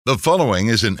The following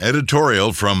is an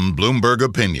editorial from Bloomberg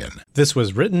Opinion. This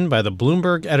was written by the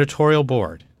Bloomberg editorial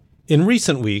board. In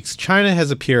recent weeks, China has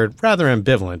appeared rather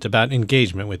ambivalent about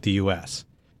engagement with the U.S.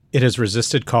 It has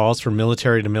resisted calls for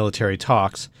military-to-military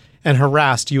talks and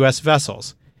harassed U.S.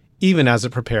 vessels, even as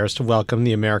it prepares to welcome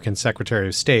the American Secretary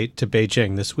of State to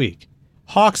Beijing this week.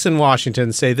 Hawks in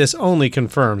Washington say this only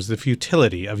confirms the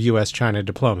futility of U.S.-China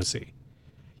diplomacy.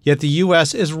 Yet the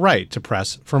U.S. is right to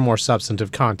press for more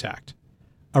substantive contact.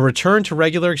 A return to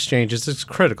regular exchanges is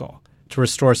critical to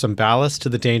restore some ballast to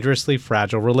the dangerously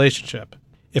fragile relationship.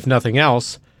 If nothing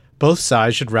else, both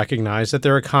sides should recognize that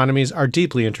their economies are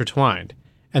deeply intertwined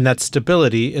and that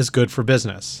stability is good for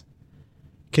business.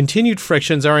 Continued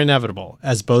frictions are inevitable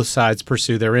as both sides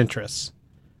pursue their interests,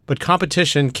 but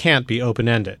competition can't be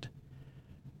open-ended.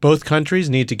 Both countries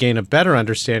need to gain a better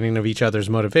understanding of each other's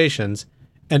motivations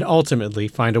and ultimately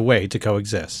find a way to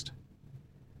coexist.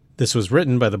 This was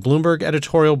written by the Bloomberg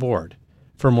editorial board.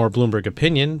 For more Bloomberg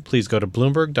Opinion, please go to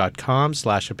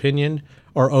bloomberg.com/opinion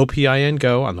or OPIN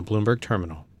Go on the Bloomberg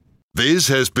terminal. This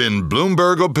has been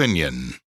Bloomberg Opinion.